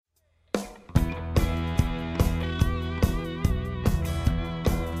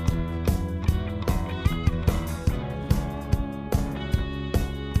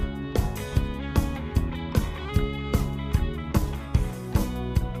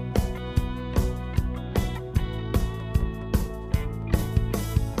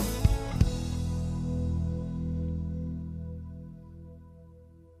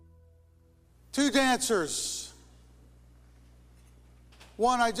Two dancers.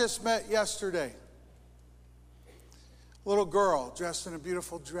 One I just met yesterday. A little girl dressed in a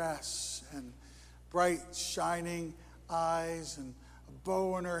beautiful dress and bright, shining eyes and a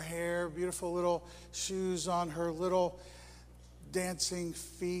bow in her hair, beautiful little shoes on her little dancing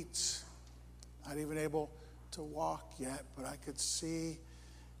feet. Not even able to walk yet, but I could see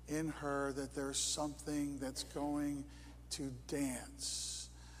in her that there's something that's going to dance.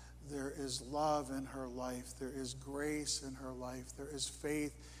 There is love in her life. There is grace in her life. There is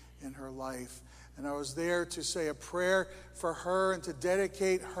faith in her life. And I was there to say a prayer for her and to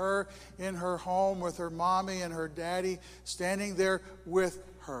dedicate her in her home with her mommy and her daddy, standing there with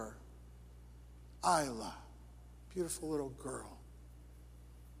her. Isla, beautiful little girl.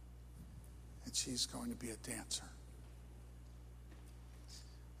 And she's going to be a dancer.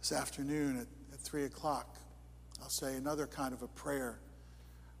 This afternoon at 3 o'clock, I'll say another kind of a prayer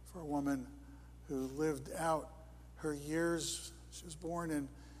for a woman who lived out her years. She was born in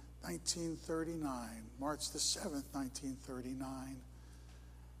 1939, March the 7th, 1939.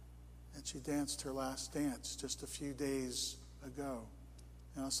 And she danced her last dance just a few days ago.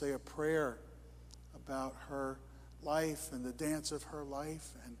 And I'll say a prayer about her life and the dance of her life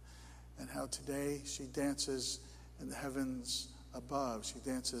and how today she dances in the heavens above. She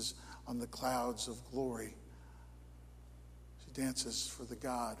dances on the clouds of glory. She dances for the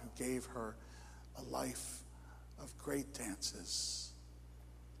God who gave her a life of great dances.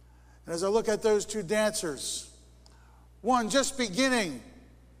 And as I look at those two dancers, one just beginning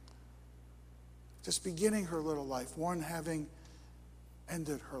her little life, one having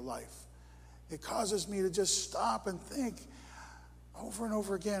ended her life, it causes me to just stop and think over and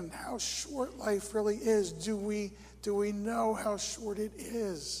over again how short life really is. Do we know how short it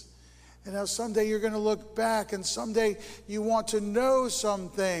is? And how someday you're going to look back, and someday you want to know some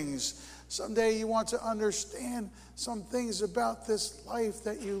things. Someday you want to understand some things about this life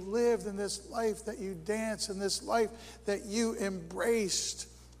that you lived, and this life that you danced, and this life that you embraced.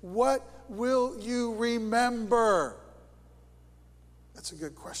 What will you remember? That's a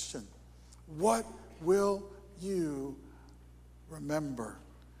good question. What will you remember?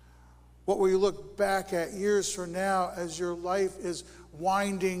 What will you look back at years from now as your life is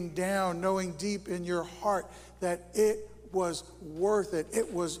winding down, knowing deep in your heart that it was worth it?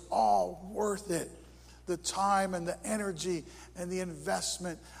 It was all worth it. The time and the energy and the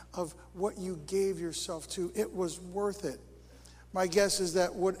investment of what you gave yourself to, it was worth it. My guess is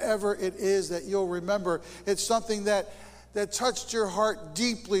that whatever it is that you'll remember, it's something that touched your heart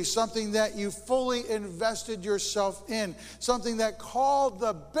deeply, something that you fully invested yourself in, something that called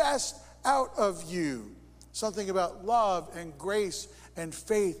the best out of you, something about love and grace and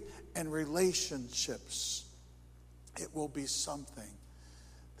faith and relationships. It will be something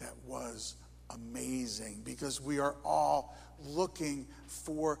that was amazing, because we are all looking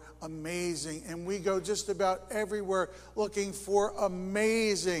for amazing, and we go just about everywhere looking for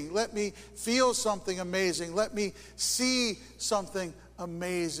amazing. Let me feel something amazing. Let me see something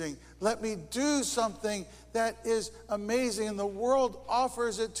amazing. Let me do something that is amazing. And the world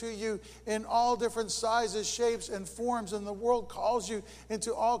offers it to you in all different sizes, shapes, and forms. And the world calls you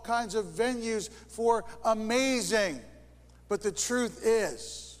into all kinds of venues for amazing. But the truth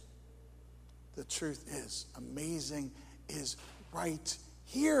is, amazing is right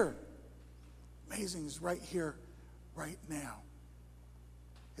here. Amazing is right here, right now.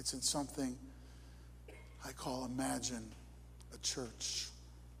 It's in something I call Imagine a Church.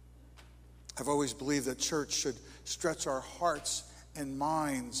 I've always believed that church should stretch our hearts and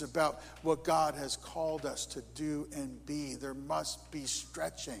minds about what God has called us to do and be. There must be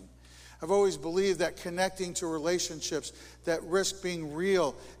stretching. I've always believed that connecting to relationships that risk being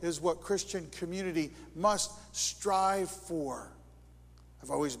real is what Christian community must strive for.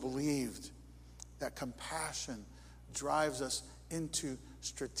 I've always believed that compassion drives us into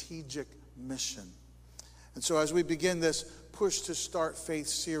strategic mission. And so as we begin this Push to Start Faith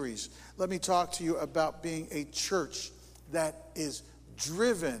series, let me talk to you about being a church that is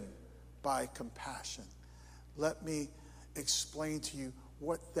driven by compassion. Let me explain to you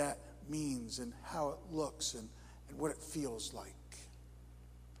what that means and how it looks and what it feels like.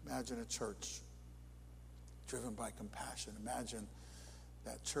 Imagine a church driven by compassion. Imagine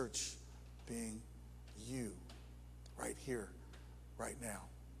that church being you right here, right now.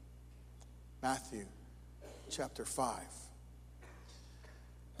 Matthew chapter 5.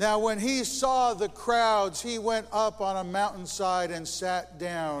 Now when he saw the crowds, he went up on a mountainside and sat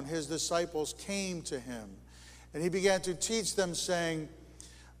down. His disciples came to him, and he began to teach them, saying,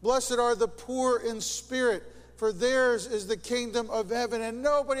 "Blessed are the poor in spirit, for theirs is the kingdom of heaven. And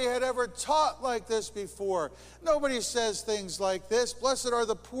nobody had ever taught like this before. Nobody says things like this. Blessed are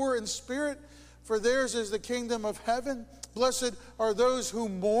the poor in spirit, for theirs is the kingdom of heaven. Blessed are those who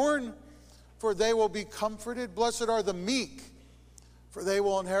mourn, for they will be comforted. Blessed are the meek, for they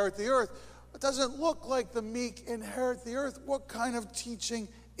will inherit the earth. It doesn't look like the meek inherit the earth. What kind of teaching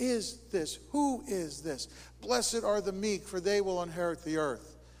is this? Who is this? Blessed are the meek, for they will inherit the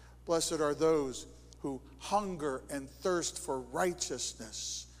earth. Blessed are those who hunger and thirst for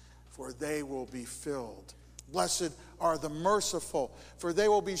righteousness, for they will be filled. Blessed are the merciful, for they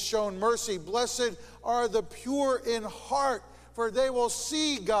will be shown mercy. Blessed are the pure in heart, for they will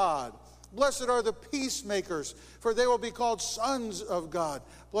see God. Blessed are the peacemakers, for they will be called sons of God.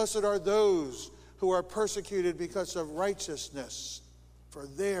 Blessed are those who are persecuted because of righteousness, for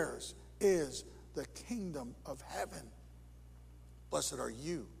theirs is the kingdom of heaven. Blessed are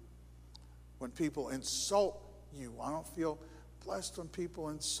you when people insult you. I don't feel blessed when people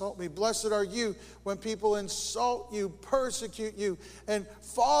insult me. Blessed are you when people insult you, persecute you, and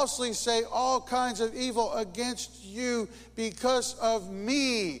falsely say all kinds of evil against you because of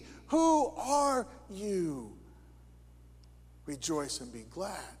me. Who are you? Rejoice and be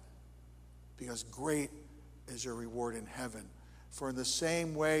glad, because great is your reward in heaven. For in the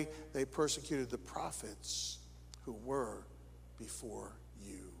same way they persecuted the prophets who were before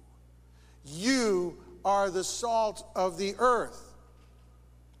you. You are the salt of the earth.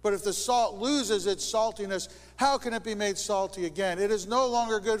 But if the salt loses its saltiness, how can it be made salty again? It is no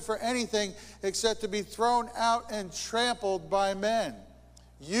longer good for anything except to be thrown out and trampled by men.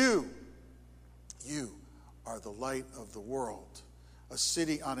 You are the light of the world. A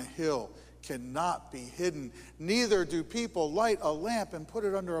city on a hill cannot be hidden. Neither do people light a lamp and put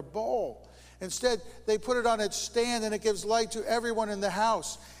it under a bowl. Instead, they put it on its stand, and it gives light to everyone in the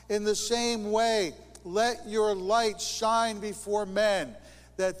house. In the same way, let your light shine before men,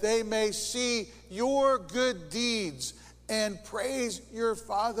 that they may see your good deeds and praise your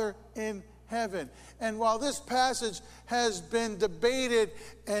Father in heaven. And while this passage has been debated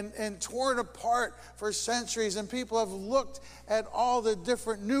and torn apart for centuries, and people have looked at all the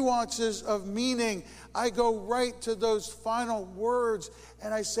different nuances of meaning, I go right to those final words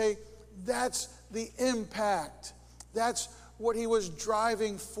and I say, that's the impact. That's what he was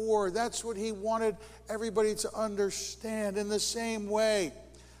driving for. That's what he wanted everybody to understand. In the same way,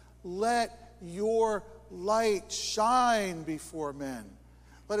 let your light shine before men.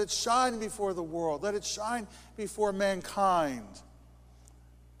 Let it shine before the world. Let it shine before mankind,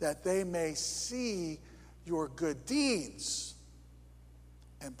 that they may see your good deeds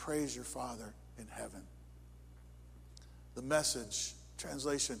and praise your Father in heaven. The Message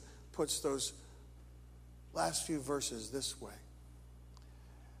translation puts those last few verses this way.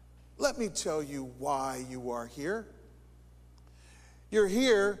 Let me tell you why you are here. You're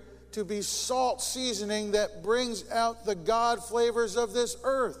here to be salt seasoning that brings out the God flavors of this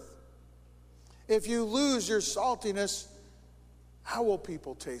earth. If you lose your saltiness, how will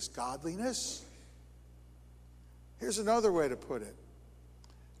people taste godliness? Here's another way to put it.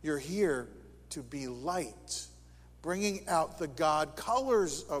 You're here to be light, bringing out the God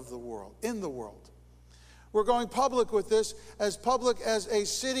colors of the world, in the world. We're going public with this, as public as a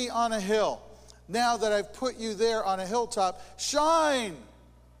city on a hill. Now that I've put you there on a hilltop, shine!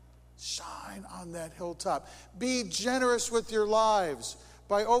 Shine on that hilltop. Be generous with your lives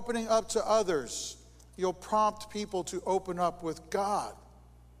by opening up to others. You'll prompt people to open up with God,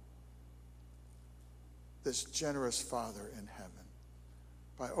 this generous Father in heaven.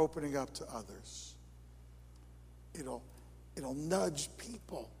 By opening up to others, it'll nudge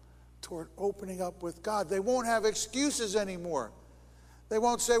people toward opening up with God. They won't have excuses anymore. They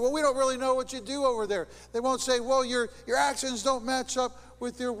won't say, well, we don't really know what you do over there. They won't say, well, your actions don't match up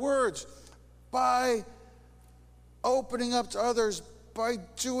with your words. By opening up to others, by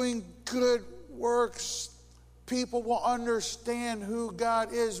doing good works, people will understand who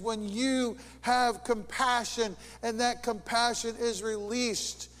God is when you have compassion, and that compassion is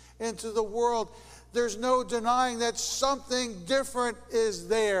released into the world. There's no denying that something different is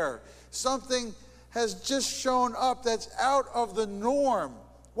there. Something has just shown up that's out of the norm.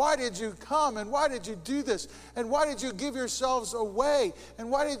 Why did you come? And why did you do this? And why did you give yourselves away?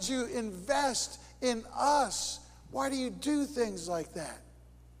 And why did you invest in us? Why do you do things like that?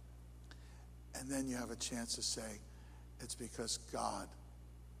 And then you have a chance to say, it's because God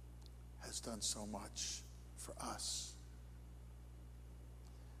has done so much for us.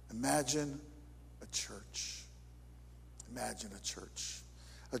 Imagine a church. Imagine a church.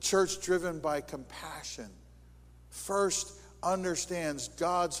 A church driven by compassion. First, understands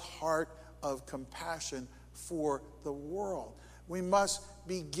God's heart of compassion for the world. We must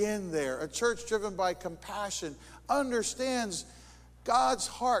begin there. A church driven by compassion understands God's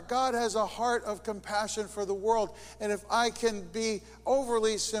heart. God has a heart of compassion for the world. And if I can be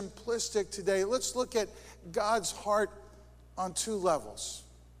overly simplistic today, let's look at God's heart on two levels.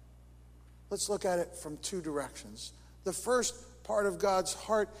 Let's look at it from two directions. The first part of God's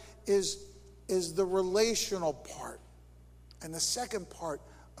heart is the relational part. And the second part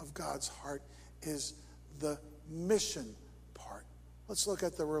of God's heart is the mission part. Let's look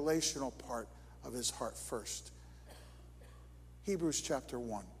at the relational part of his heart first. Hebrews chapter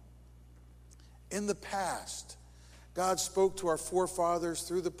 1. In the past, God spoke to our forefathers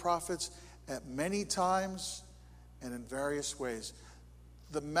through the prophets at many times and in various ways.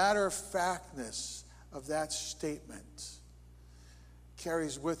 The matter-of-factness of that statement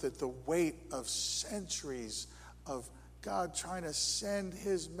carries with it the weight of centuries of God trying to send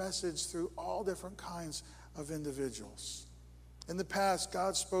his message through all different kinds of individuals. In the past,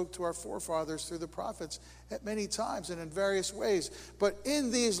 God spoke to our forefathers through the prophets at many times and in various ways. But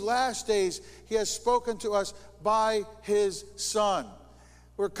in these last days, he has spoken to us by his Son.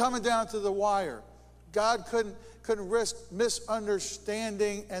 We're coming down to the wire. God couldn't risk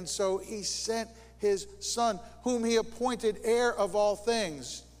misunderstanding, and so he sent his Son, whom he appointed heir of all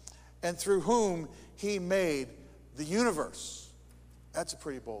things, and through whom he made the universe. That's a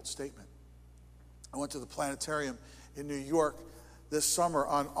pretty bold statement. I went to the planetarium in New York this summer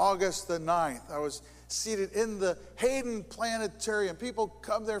on August the 9th. I was seated in the Hayden Planetarium. People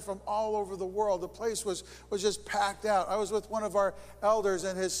come there from all over the world. The place was just packed out. I was with one of our elders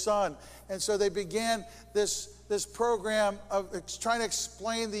and his son. And so they began this program of trying to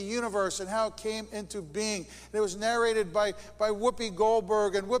explain the universe and how it came into being. And it was narrated by Whoopi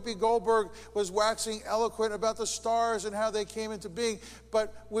Goldberg. And Whoopi Goldberg was waxing eloquent about the stars and how they came into being.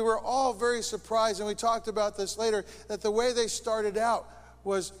 But we were all very surprised, and we talked about this later, that the way they started out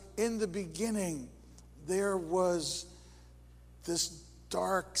was in the beginning, there was this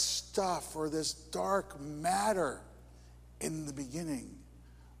dark stuff or this dark matter. In the beginning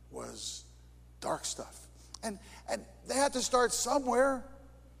was dark stuff. And they had to start somewhere,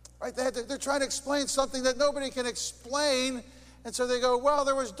 right? They're trying to explain something that nobody can explain. And so they go, well,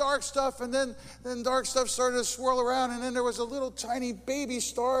 there was dark stuff, and then dark stuff started to swirl around, and then there was a little tiny baby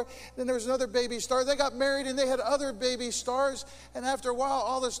star, then there was another baby star. They got married, and they had other baby stars, and after a while,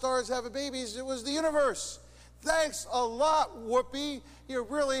 all the stars have babies. It was the universe. Thanks a lot, Whoopi. You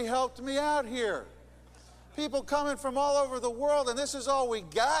really helped me out here. People coming from all over the world, and this is all we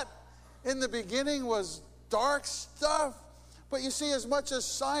got. In the beginning was dark stuff. But you see, as much as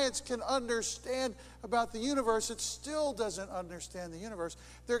science can understand about the universe, it still doesn't understand the universe.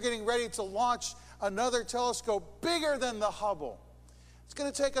 They're getting ready to launch another telescope bigger than the Hubble. It's going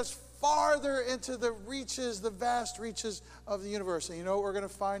to take us farther into the reaches, the vast reaches of the universe. And you know what we're going to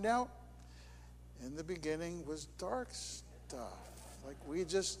find out? In the beginning was dark stuff. Like we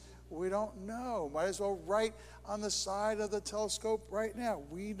don't know. Might as well write on the side of the telescope right now.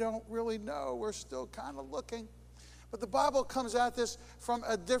 We don't really know. We're still kind of looking. But the Bible comes at this from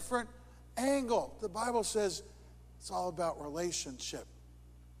a different angle. The Bible says it's all about relationship.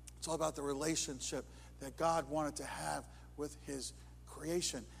 It's all about the relationship that God wanted to have with his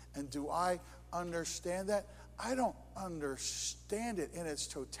creation. And do I understand that? I don't understand it in its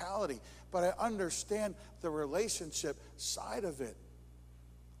totality, but I understand the relationship side of it.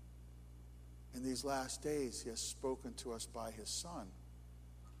 In these last days, he has spoken to us by his Son,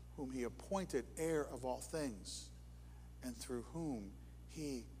 whom he appointed heir of all things, and through whom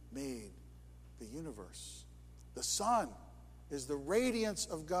he made the universe. The Son is the radiance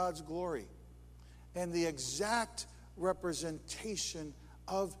of God's glory and the exact representation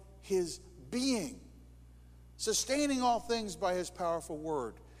of his being, sustaining all things by his powerful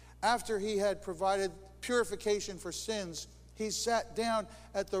word. After he had provided purification for sins, he sat down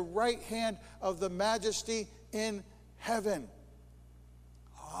at the right hand of the Majesty in heaven.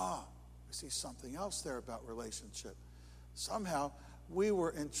 We see something else there about relationship. Somehow we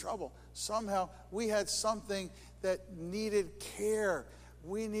were in trouble. Somehow we had something that needed care.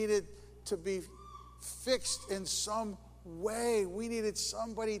 We needed to be fixed in some way. We needed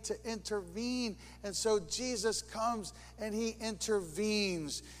somebody to intervene. And so Jesus comes and he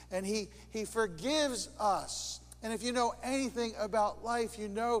intervenes and he forgives us. And if you know anything about life, you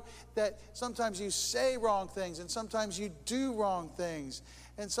know that sometimes you say wrong things and sometimes you do wrong things.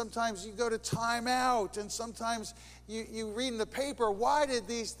 And sometimes you go to time out, and sometimes you read in the paper, why did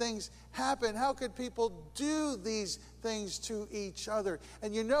these things happen? How could people do these things to each other?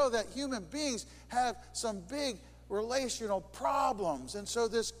 And you know that human beings have some big relational problems. And so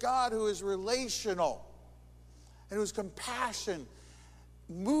this God who is relational, and whose compassion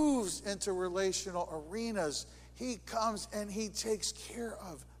moves into relational arenas, he comes and he takes care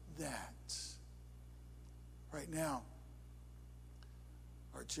of that. Right now,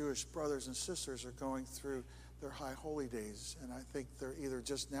 our Jewish brothers and sisters are going through their high holy days, and I think they're either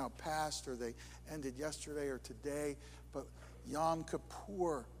just now past or they ended yesterday or today, but Yom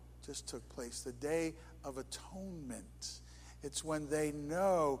Kippur just took place, the Day of Atonement. It's when they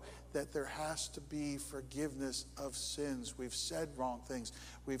know that there has to be forgiveness of sins. We've said wrong things.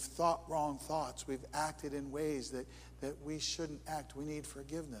 We've thought wrong thoughts. We've acted in ways that we shouldn't act. We need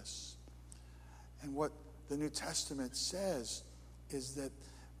forgiveness. And what the New Testament says is that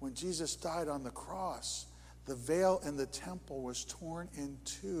when Jesus died on the cross, the veil in the temple was torn in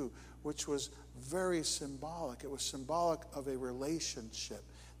two, which was very symbolic. It was symbolic of a relationship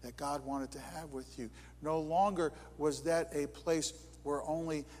that God wanted to have with you. No longer was that a place where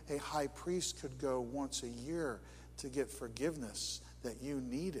only a high priest could go once a year to get forgiveness that you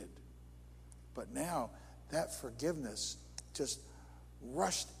needed. But now that forgiveness just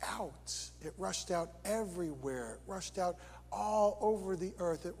rushed out. It rushed out everywhere. It rushed out all over the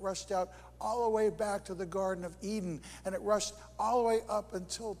earth. It rushed out all the way back to the Garden of Eden. And it rushed all the way up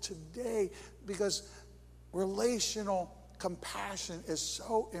until today, because relational compassion is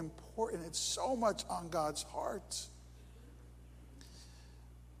so important. It's so much on God's heart.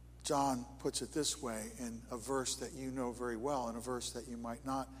 John puts it this way in a verse that you know very well and a verse that you might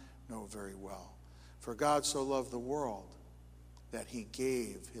not know very well. For God so loved the world that he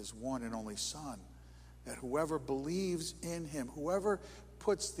gave his one and only Son, that whoever believes in him, whoever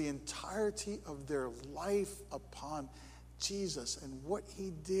puts the entirety of their life upon Jesus and what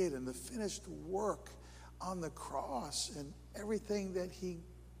he did and the finished work on the cross and everything that he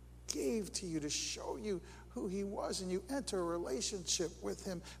gave to you to show you who he was, and you enter a relationship with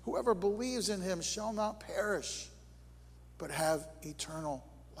him. Whoever believes in him shall not perish, but have eternal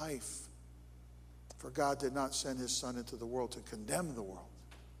life. For God did not send his Son into the world to condemn the world,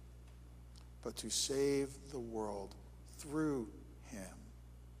 but to save the world through him.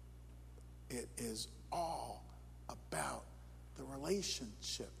 It is all about the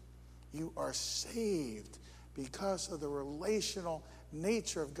relationship. You are saved because of the relational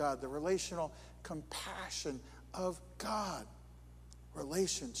nature of God, the relational compassion of God.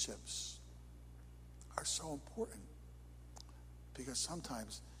 Relationships are so important because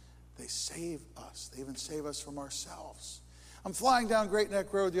sometimes they save us. They even save us from ourselves. I'm flying down Great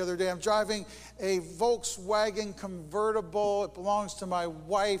Neck Road the other day. I'm driving a Volkswagen convertible. It belongs to my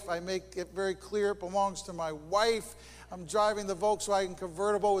wife. I make it very clear it belongs to my wife. I'm driving the Volkswagen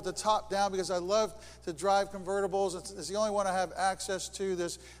convertible with the top down because I love to drive convertibles. It's the only one I have access to,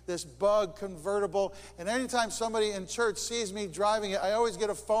 this Bug convertible. And anytime somebody in church sees me driving it, I always get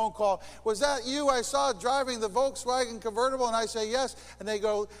a phone call. Was that you I saw driving the Volkswagen convertible? And I say yes. And they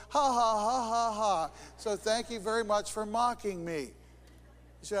go, ha, ha, ha, ha, ha. So thank you very much for mocking me. You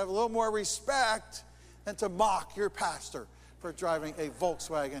should have a little more respect than to mock your pastor for driving a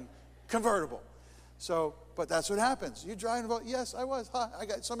Volkswagen convertible. So, but that's what happens. You driving a boat? Yes, I was. I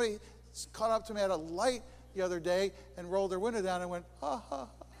got somebody caught up to me at a light the other day and rolled their window down and went, ha, ha,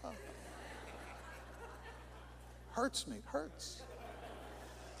 ha. Hurts me, hurts.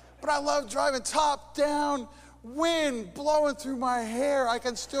 But I love driving top down, wind blowing through my hair. I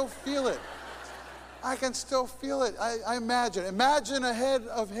can still feel it. I can still feel it. I imagine a head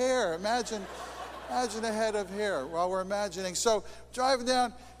of hair. Imagine a head of hair while we're imagining. So driving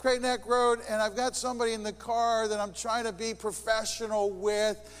down Great Neck Road, and I've got somebody in the car that I'm trying to be professional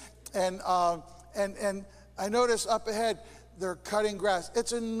with, and I notice up ahead they're cutting grass.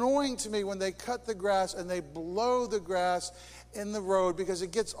 It's annoying to me when they cut the grass and they blow the grass in the road because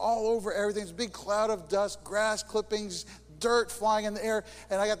it gets all over everything. It's a big cloud of dust, grass clippings, dirt flying in the air,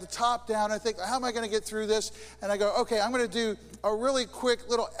 and I got the top down. I think, how am I going to get through this? And I go, okay, I'm going to do a really quick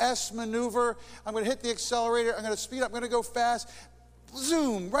little S maneuver. I'm going to hit the accelerator. I'm going to speed up. I'm going to go fast.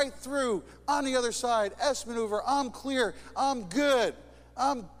 Zoom right through on the other side. S maneuver. I'm clear. I'm good.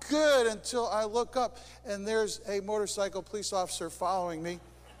 I'm good until I look up and there's a motorcycle police officer following me.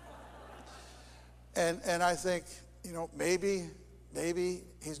 And I think, you know, maybe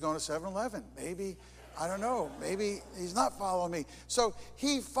he's going to 7-Eleven. Maybe, I don't know, maybe he's not following me. So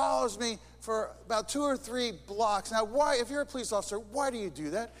he follows me for about 2 or 3 blocks. Now, why, if you're a police officer, why do you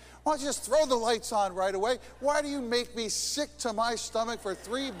do that? Why don't you just throw the lights on right away? Why do you make me sick to my stomach for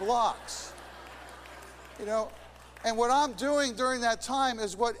 3 blocks? You know, and what I'm doing during that time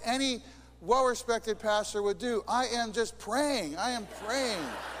is what any well-respected pastor would do. I am just praying. I am praying.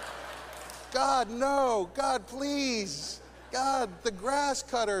 God, no. God, please. God, the grass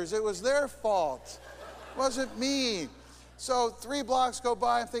cutters, it was their fault. Wasn't me. So 3 blocks go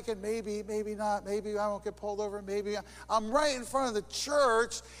by, I'm thinking maybe not, maybe I won't get pulled over, maybe. I'm right in front of the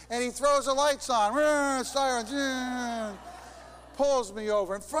church, and he throws the lights on, sirens, pulls me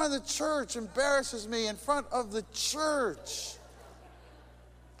over in front of the church, embarrasses me in front of the church.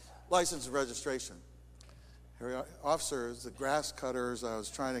 License and registration. Here, officers, the grass cutters, I was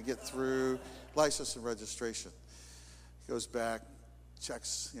trying to get through, license and registration. He goes back,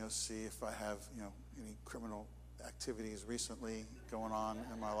 checks, see if I have, any criminal activities recently going on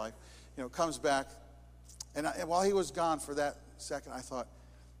in my life. Comes back, and while he was gone for that second, I thought,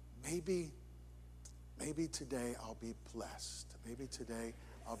 maybe today I'll be blessed. Maybe today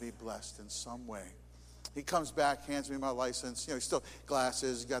I'll be blessed in some way. He comes back, hands me my license. He's still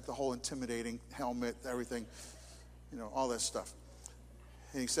glasses, got the whole intimidating helmet, everything, all that stuff.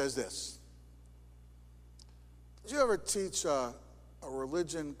 And he says this: did you ever teach a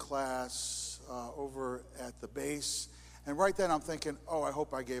religion class over at the base? And right then I'm thinking, oh, I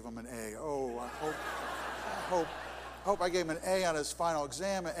hope I gave him an A. Oh, I hope I gave him an A on his final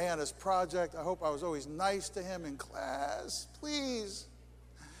exam, an A on his project. I hope I was always nice to him in class. Please.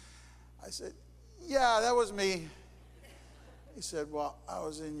 I said, yeah, that was me. He said, well, I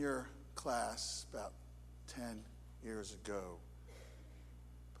was in your class about 10 years ago.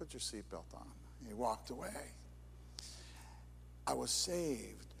 Put your seatbelt on. And he walked away. I was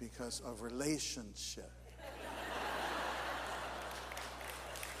saved because of relationship.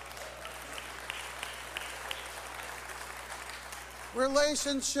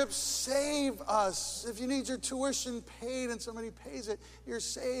 Relationships save us. If you need your tuition paid and somebody pays it, you're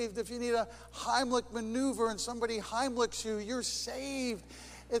saved. If you need a Heimlich maneuver and somebody Heimlichs you, you're saved.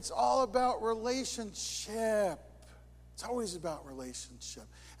 It's all about relationship. It's always about relationship.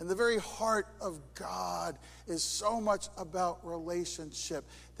 And the very heart of God is so much about relationship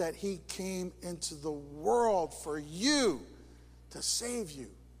that he came into the world for you, to save you,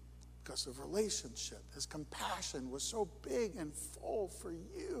 because of relationship. His compassion was so big and full for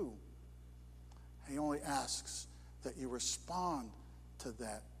you. And he only asks that you respond to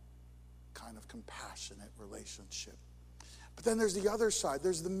that kind of compassionate relationship. But then there's the other side.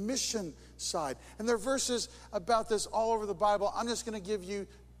 There's the mission side. And there are verses about this all over the Bible. I'm just going to give you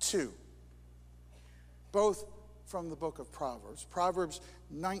 2. Both from the book of Proverbs. Proverbs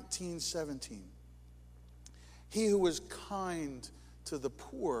 19:17. He who is kind to the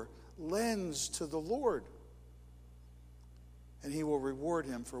poor lends to the Lord, and he will reward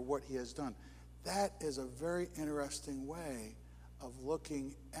him for what he has done. That is a very interesting way of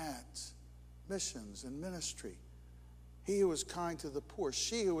looking at missions and ministry. He who is kind to the poor,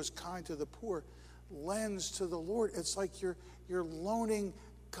 she who is kind to the poor, lends to the Lord. It's like you're loaning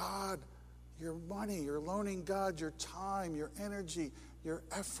God your money, you're loaning God your time, your energy, your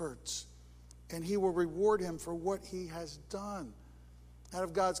efforts, and he will reward him for what he has done. Out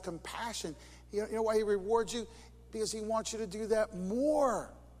of God's compassion. You know why he rewards you? Because he wants you to do that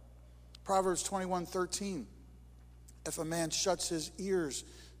more. Proverbs 21:13. If a man shuts his ears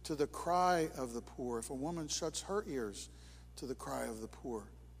to the cry of the poor, if a woman shuts her ears to the cry of the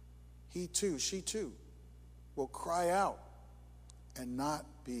poor, he too, she too, will cry out and not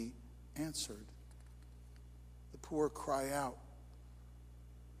be answered. The poor cry out.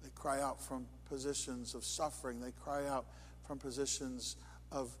 They cry out from positions of suffering. They cry out from positions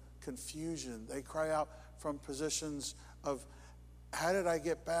of confusion. They cry out from positions of, how did I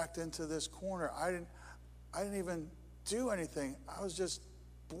get backed into this corner? I didn't even do anything. I was just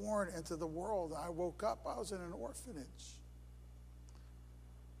born into the world. I woke up. I was in an orphanage.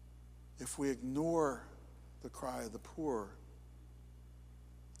 If we ignore the cry of the poor,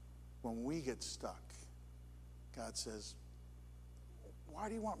 when we get stuck, God says, why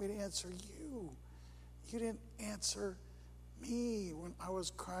do you want me to answer you? You didn't answer me when I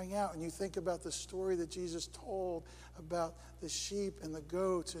was crying out. And you think about the story that Jesus told about the sheep and the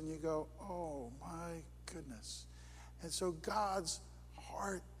goats, and you go, oh my goodness. And so God's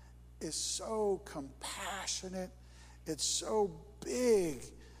heart is so compassionate. It's so big.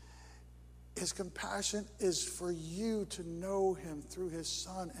 His compassion is for you to know him through his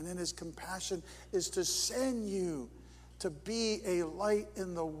Son. And then his compassion is to send you to be a light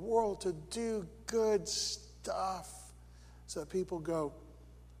in the world, to do good stuff. So that people go,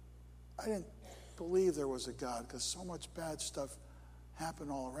 I didn't believe there was a God because so much bad stuff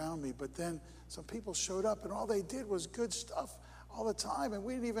happened all around me. But then some people showed up and all they did was good stuff all the time. And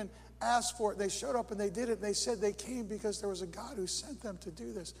we didn't even ask for it. They showed up and they did it. And they said they came because there was a God who sent them to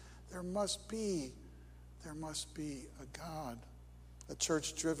do this. There must be a God. A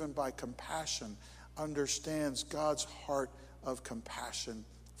church driven by compassion understands God's heart of compassion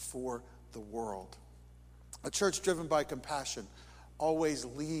for the world. A church driven by compassion always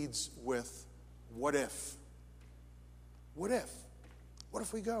leads with what if? What if? What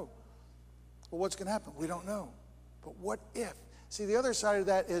if we go? Well, what's going to happen? We don't know. But what if? See, the other side of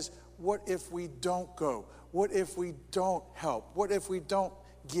that is, what if we don't go? What if we don't help? What if we don't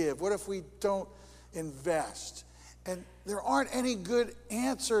give? What if we don't invest? And there aren't any good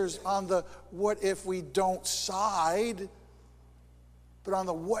answers on the what if we don't side, but on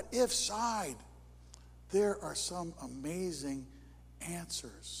the what if side, there are some amazing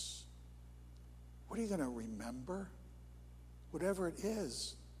answers. What are you going to remember? Whatever it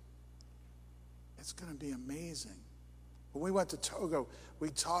is, it's going to be amazing. When we went to Togo, we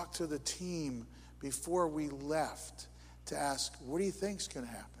talked to the team before we left to ask, what do you think's going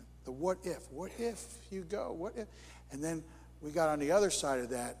to happen? The what if. What if you go? What if? And then we got on the other side of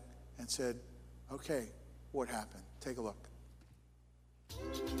that and said, okay, what happened? Take a look.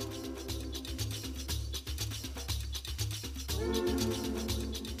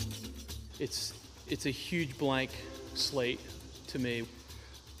 It's a huge blank slate to me.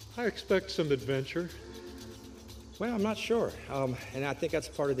 I expect some adventure. Well, I'm not sure, and I think that's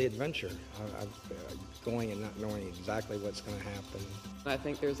part of the adventure, going and not knowing exactly what's going to happen. I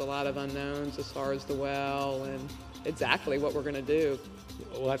think there's a lot of unknowns as far as the well and exactly what we're going to do.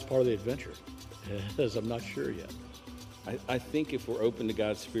 Well, that's part of the adventure, as I'm not sure yet. I think if we're open to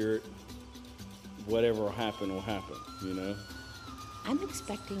God's Spirit, whatever will happen, you know? I'm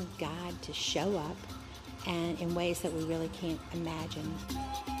expecting God to show up and in ways that we really can't imagine.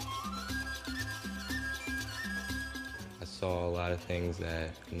 I saw a lot of things that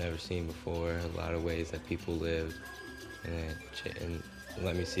I've never seen before, a lot of ways that people lived, and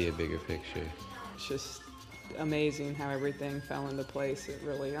let me see a bigger picture. It's just amazing how everything fell into place. It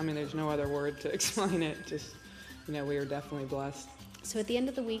really, there's no other word to explain it. Just, we are definitely blessed. So at the end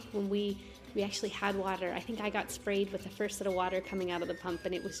of the week, when we actually had water, I think I got sprayed with the first set of water coming out of the pump,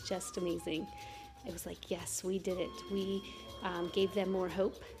 and it was just amazing. It was like, yes, we did it. We gave them more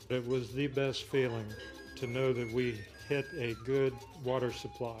hope. It was the best feeling to know that we hit a good water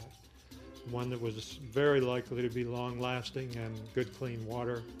supply, one that was very likely to be long-lasting and good, clean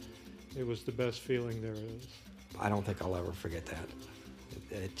water. It was the best feeling there is. I don't think I'll ever forget that.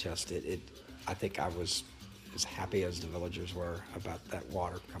 I think I was as happy as the villagers were about that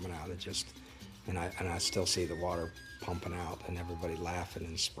water coming out. And I still see the water pumping out and everybody laughing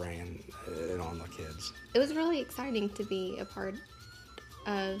and spraying it on the kids. It was really exciting to be a part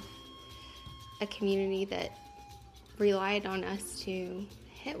of a community that relied on us to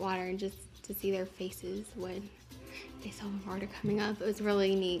hit water, and just to see their faces when they saw the water coming up. It was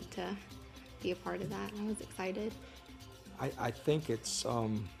really neat to be a part of that. I was excited. I think it's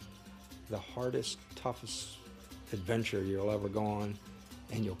the hardest, toughest adventure you'll ever go on,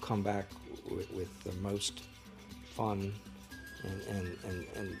 and you'll come back with the most fun and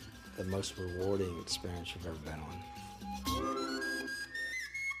the most rewarding experience you've ever been on.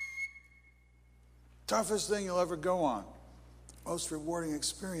 Toughest thing you'll ever go on. Most rewarding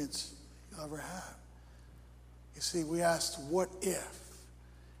experience you'll ever have. You see, we asked, what if?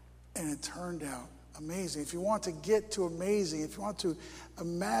 And it turned out amazing. If you want to get to amazing, if you want to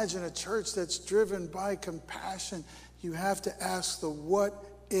imagine a church that's driven by compassion, you have to ask the what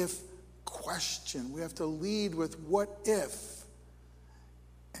if question. We have to lead with what if,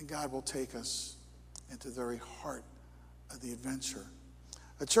 and God will take us into the very heart of the adventure.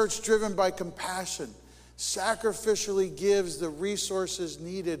 A church driven by compassion sacrificially gives the resources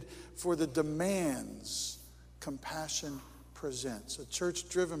needed for the demands compassion presents. A church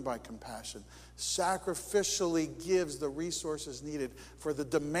driven by compassion sacrificially gives the resources needed for the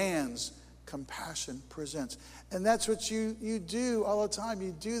demands compassion presents. And that's what you do all the time.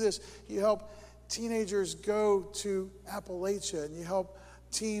 You do this. You help teenagers go to Appalachia, and you help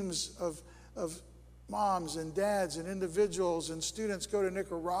teams of moms and dads and individuals and students go to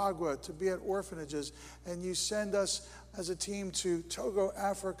Nicaragua to be at orphanages, and you send us as a team to Togo,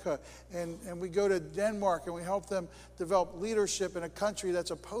 Africa, and we go to Denmark, and we help them develop leadership in a country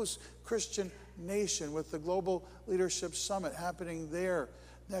that's a post-Christian nation with the Global Leadership Summit happening there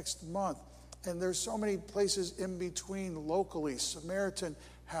next month. And there's so many places in between locally, Samaritan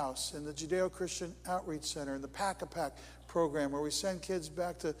House and the Judeo-Christian Outreach Center and the Pack-a-Pack program where we send kids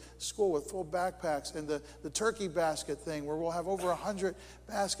back to school with full backpacks, and the turkey basket thing where we'll have over 100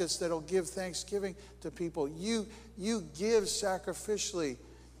 baskets that'll give Thanksgiving to people. You give sacrificially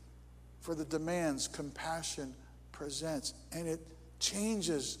for the demands compassion presents, and it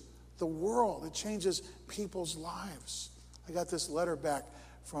changes the world. It changes people's lives. I got this letter back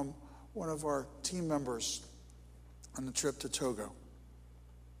from one of our team members on the trip to Togo.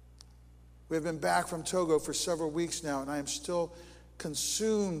 We have been back from Togo for several weeks now, and I am still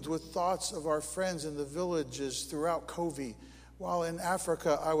consumed with thoughts of our friends in the villages throughout Kovi. While in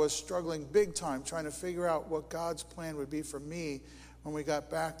Africa, I was struggling big time trying to figure out what God's plan would be for me when we got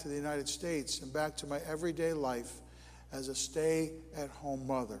back to the United States and back to my everyday life as a stay-at-home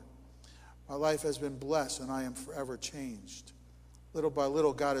mother. My life has been blessed, and I am forever changed. Little by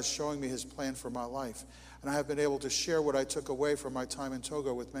little, God is showing me his plan for my life. And I have been able to share what I took away from my time in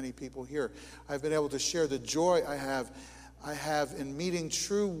Togo with many people here. I've been able to share the joy I have in meeting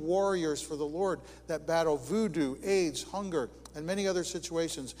true warriors for the Lord that battle voodoo, AIDS, hunger, and many other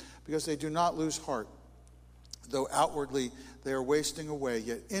situations because they do not lose heart. Though outwardly they are wasting away,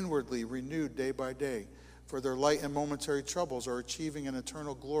 yet inwardly renewed day by day. For their light and momentary troubles are achieving an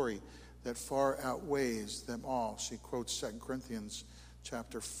eternal glory that far outweighs them all. She quotes 2 Corinthians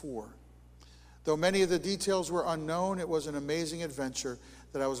chapter 4. Though many of the details were unknown, it was an amazing adventure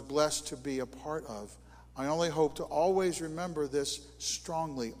that I was blessed to be a part of. I only hope to always remember this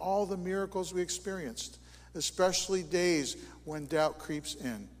strongly. All the miracles we experienced, especially days when doubt creeps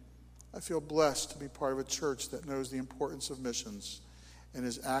in. I feel blessed to be part of a church that knows the importance of missions and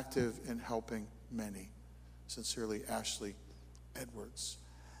is active in helping many. Sincerely, Ashley Edwards.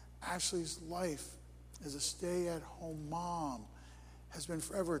 Ashley's life as a stay-at-home mom has been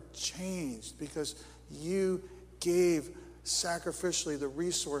forever changed because you gave sacrificially the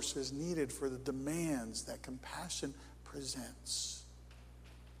resources needed for the demands that compassion presents.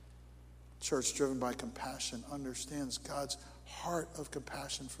 Church driven by compassion understands God's heart of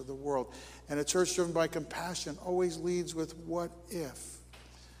compassion for the world. And a church driven by compassion always leads with what if.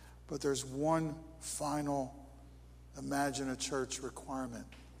 But there's one final imagine a church requirement.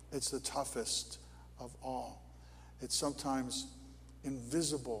 It's the toughest of all. It's sometimes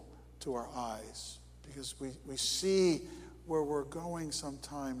invisible to our eyes because we see where we're going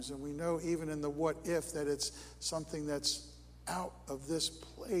sometimes, and we know even in the what if that it's something that's out of this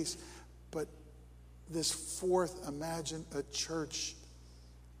place. But this fourth imagine a church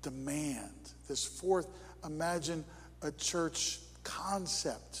demand, this fourth imagine a church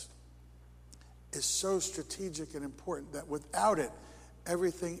concept is so strategic and important that without it,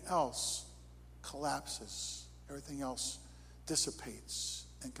 everything else collapses. Everything else dissipates,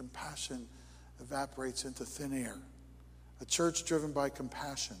 and compassion evaporates into thin air. A church driven by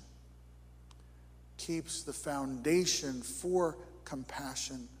compassion keeps the foundation for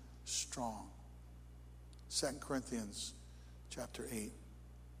compassion strong. 2 Corinthians chapter 8.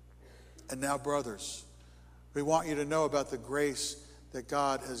 And now, brothers, we want you to know about the grace that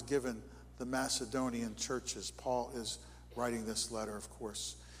God has given the Macedonian churches. Paul is writing this letter, of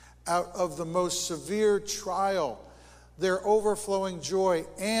course. Out of the most severe trial, their overflowing joy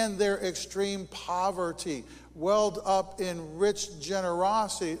and their extreme poverty welled up in rich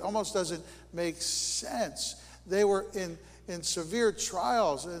generosity. It almost doesn't make sense. They were in severe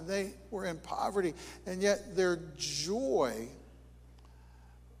trials and they were in poverty, and yet their joy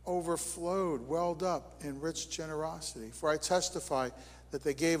overflowed, welled up in rich generosity. For I testify that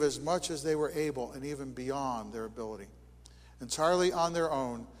they gave as much as they were able and even beyond their ability. Entirely on their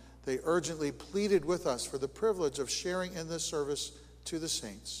own, they urgently pleaded with us for the privilege of sharing in this service to the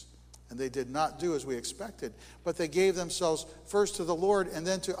saints. And they did not do as we expected, but they gave themselves first to the Lord and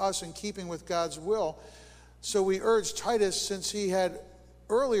then to us in keeping with God's will. So we urged Titus, since he had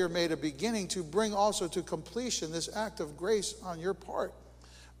earlier made a beginning, to bring also to completion this act of grace on your part.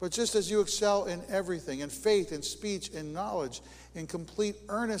 But just as you excel in everything, in faith, in speech, in knowledge, in complete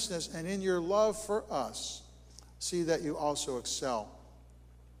earnestness, and in your love for us, see that you also excel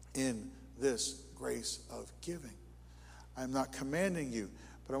in this grace of giving. I am not commanding you,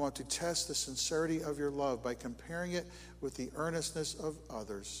 but I want to test the sincerity of your love by comparing it with the earnestness of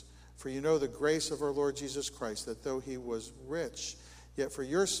others. For you know the grace of our Lord Jesus Christ, that though he was rich, yet for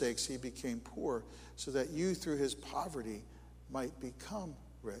your sakes he became poor, so that you through his poverty might become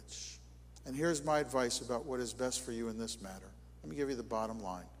rich. And here's my advice about what is best for you in this matter. Let me give you the bottom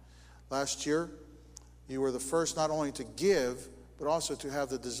line. Last year, you were the first not only to give, but also to have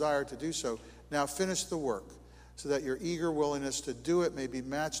the desire to do so. Now finish the work, so that your eager willingness to do it may be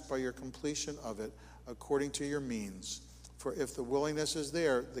matched by your completion of it according to your means. For if the willingness is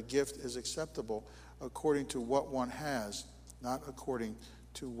there, the gift is acceptable according to what one has, not according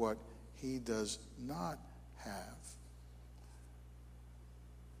to what he does not have.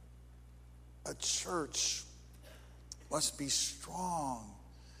 A church must be strong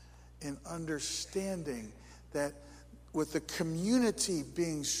in understanding that with the community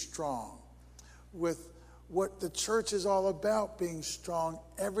being strong, with what the church is all about being strong,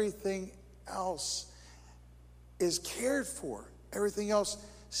 everything else is cared for. Everything else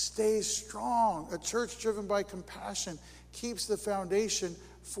stays strong. A church driven by compassion keeps the foundation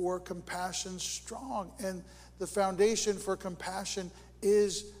for compassion strong. And the foundation for compassion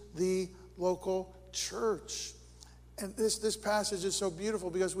is the local church. And this passage is so beautiful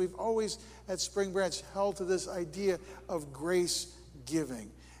because we've always at Spring Branch held to this idea of grace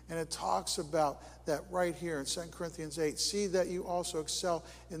giving. And it talks about that right here in 2 Corinthians 8. See that you also excel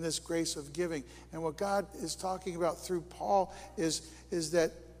in this grace of giving. And what God is talking about through Paul is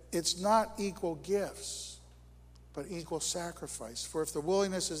that it's not equal gifts, but equal sacrifice. For if the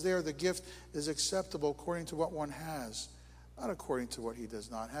willingness is there, the gift is acceptable according to what one has, not according to what he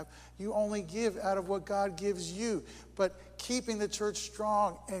does not have. You only give out of what God gives you. But keeping the church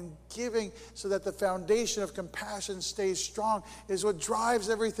strong and giving so that the foundation of compassion stays strong is what drives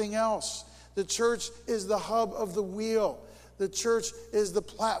everything else. The church is the hub of the wheel. The church is the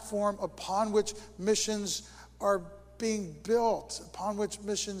platform upon which missions are being built, upon which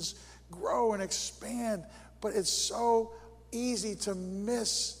missions grow and expand. But it's so easy to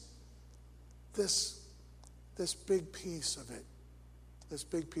miss this big piece of it, this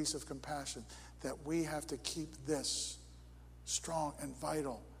big piece of compassion, that we have to keep this strong and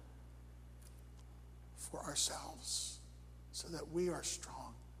vital for ourselves so that we are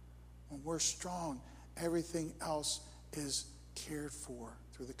strong. When we're strong, everything else is cared for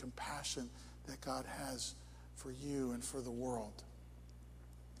through the compassion that God has for you and for the world.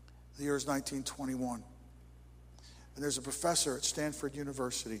 The year is 1921. And there's a professor at Stanford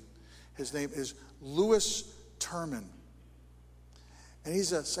University. His name is Louis Terman. And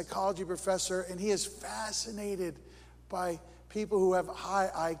he's a psychology professor, and he is fascinated by people who have high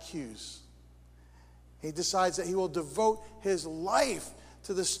IQs. He decides that he will devote his life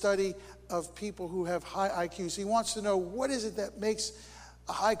to the study of people who have high IQs. He wants to know, what is it that makes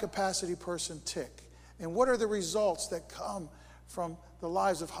a high-capacity person tick? And what are the results that come from the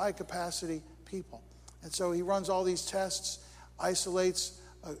lives of high-capacity people? And so he runs all these tests, isolates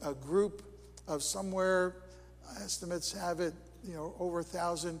a group of somewhere, estimates have it, over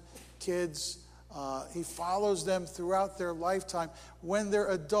 1,000 kids. He follows them throughout their lifetime. When they're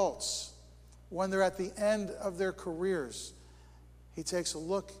adults, when they're at the end of their careers, he takes a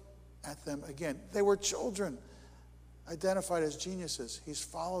look at them again. They were children identified as geniuses. He's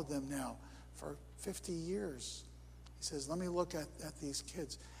followed them now for 50 years. He says, let me look at these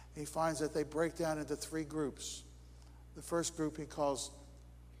kids. And he finds that they break down into 3 groups. The first group he calls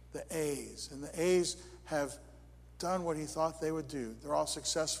the A's. And the A's have done what he thought they would do. They're all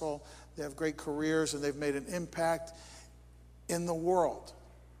successful. They have great careers, and they've made an impact in the world.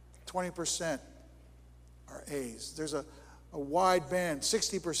 20% are A's. There's a wide band,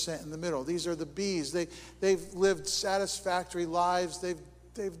 60% in the middle. These are the B's. They've lived satisfactory lives.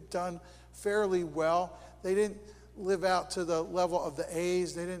 They've done fairly well. They didn't live out to the level of the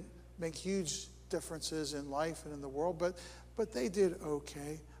A's. They didn't make huge differences in life and in the world, but they did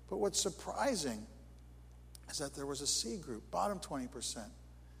okay. But what's surprising is that there was a C group, bottom 20%,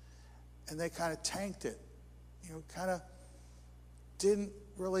 and they kind of tanked it. Kind of didn't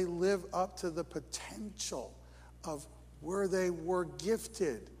really live up to the potential of where they were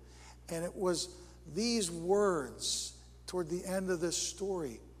gifted. And it was these words toward the end of this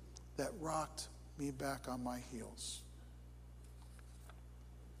story that rocked me back on my heels.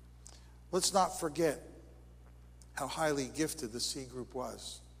 Let's not forget how highly gifted the C group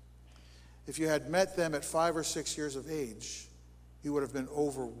was. If you had met them at 5 or 6 years of age, you would have been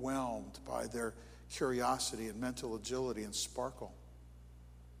overwhelmed by their curiosity and mental agility and sparkle.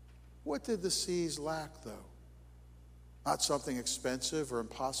 What did the C's lack, though? Not something expensive or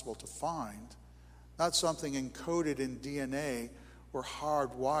impossible to find, not something encoded in DNA or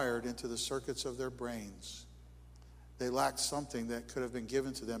hardwired into the circuits of their brains. They lacked something that could have been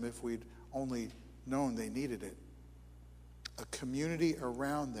given to them if we'd only known they needed it. A community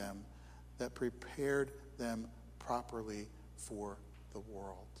around them that prepared them properly for the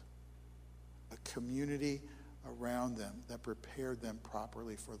world. A community around them that prepared them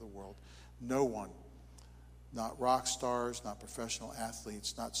properly for the world. No one, not rock stars, not professional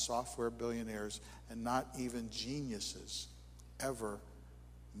athletes, not software billionaires, and not even geniuses ever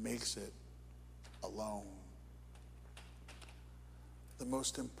makes it alone. The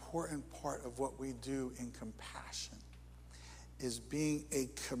most important part of what we do in compassion is being a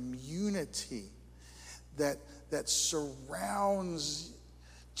community that surrounds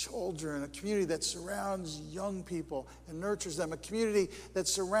children, a community that surrounds young people and nurtures them, a community that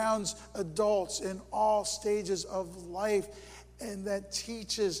surrounds adults in all stages of life and that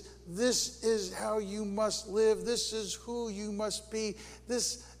teaches this is how you must live, this is who you must be,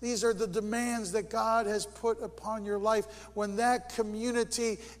 these are the demands that God has put upon your life. When that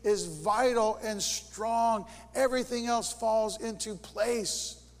community is vital and strong, everything else falls into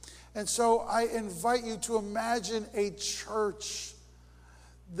place. And so I invite you to imagine a church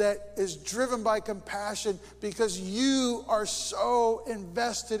that is driven by compassion because you are so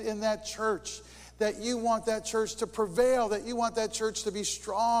invested in that church, that you want that church to prevail, that you want that church to be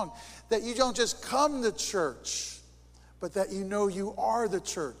strong, that you don't just come to church, but that you know you are the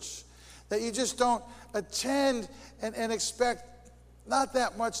church, that you just don't attend and expect not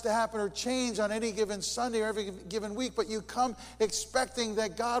that much to happen or change on any given Sunday or every given week, but you come expecting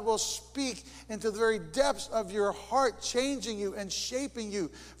that God will speak into the very depths of your heart, changing you and shaping you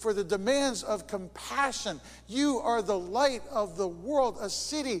for the demands of compassion. You are the light of the world. A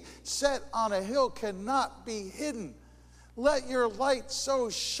city set on a hill cannot be hidden. Let your light so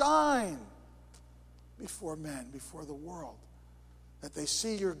shine before men, before the world, that they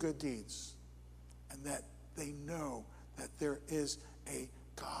see your good deeds and that they know that there is a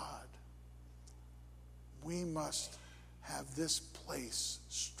God. We must have this place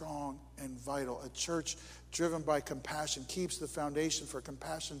strong and vital. A church driven by compassion keeps the foundation for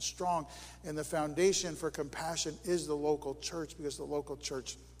compassion strong, and the foundation for compassion is the local church, because the local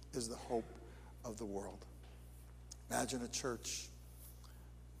church is the hope of the world. Imagine a church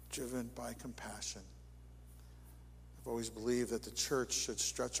driven by compassion. I've always believed that the church should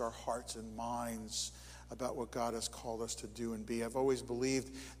stretch our hearts and minds about what God has called us to do and be. I've always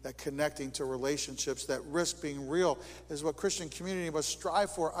believed that connecting to relationships that risk being real is what Christian community must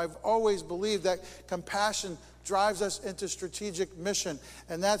strive for. I've always believed that compassion drives us into strategic mission,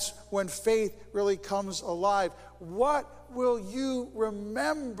 and that's when faith really comes alive. What will you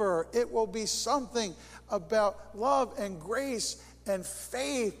remember? It will be something about love and grace and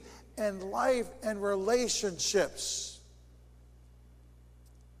faith and life and relationships.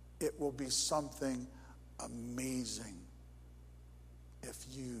 It will be something amazing if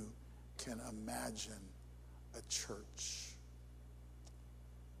you can imagine a church.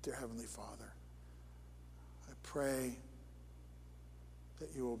 Dear Heavenly Father, I pray that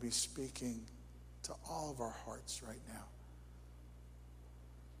you will be speaking to all of our hearts right now.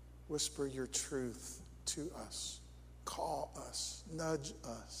 Whisper your truth to us. Call us. Nudge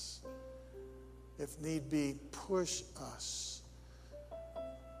us. If need be, push us.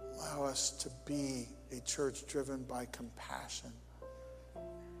 Allow us to be a church driven by compassion,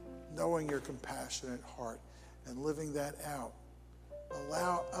 knowing your compassionate heart and living that out.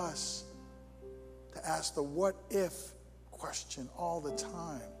 Allow us to ask the what if question all the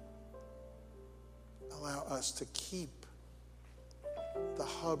time. Allow us to keep the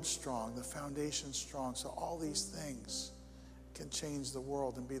hub strong, the foundation strong, so all these things can change the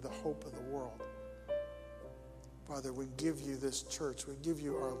world and be the hope of the world. Father, we give you this church. We give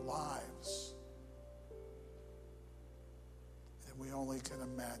you our lives. And we only can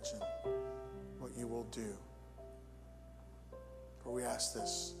imagine what you will do. For we ask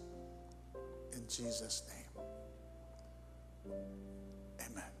this in Jesus' name.